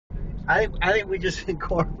I think we just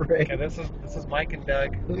incorporate. Okay, this is Mike and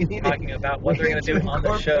Doug We need talking about what they're going to do on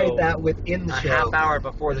the show. Incorporate that within the a show. half hour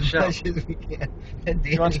before the as show. much as we can. And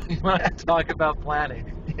You want Danny, to talk about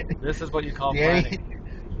planning? This is what you call Danny, planning.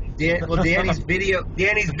 Danny's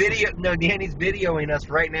videoing us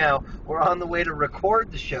right now. We're on the way to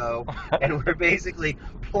record the show, and we're basically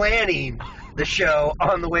planning the show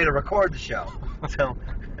on the way to record the show. So,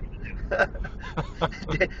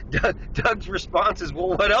 Doug's response is, "Well,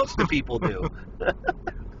 what else do people do?"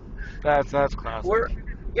 That's classic. We're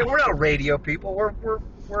not radio people.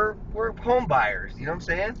 We're home buyers. You know what I'm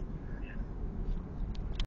saying?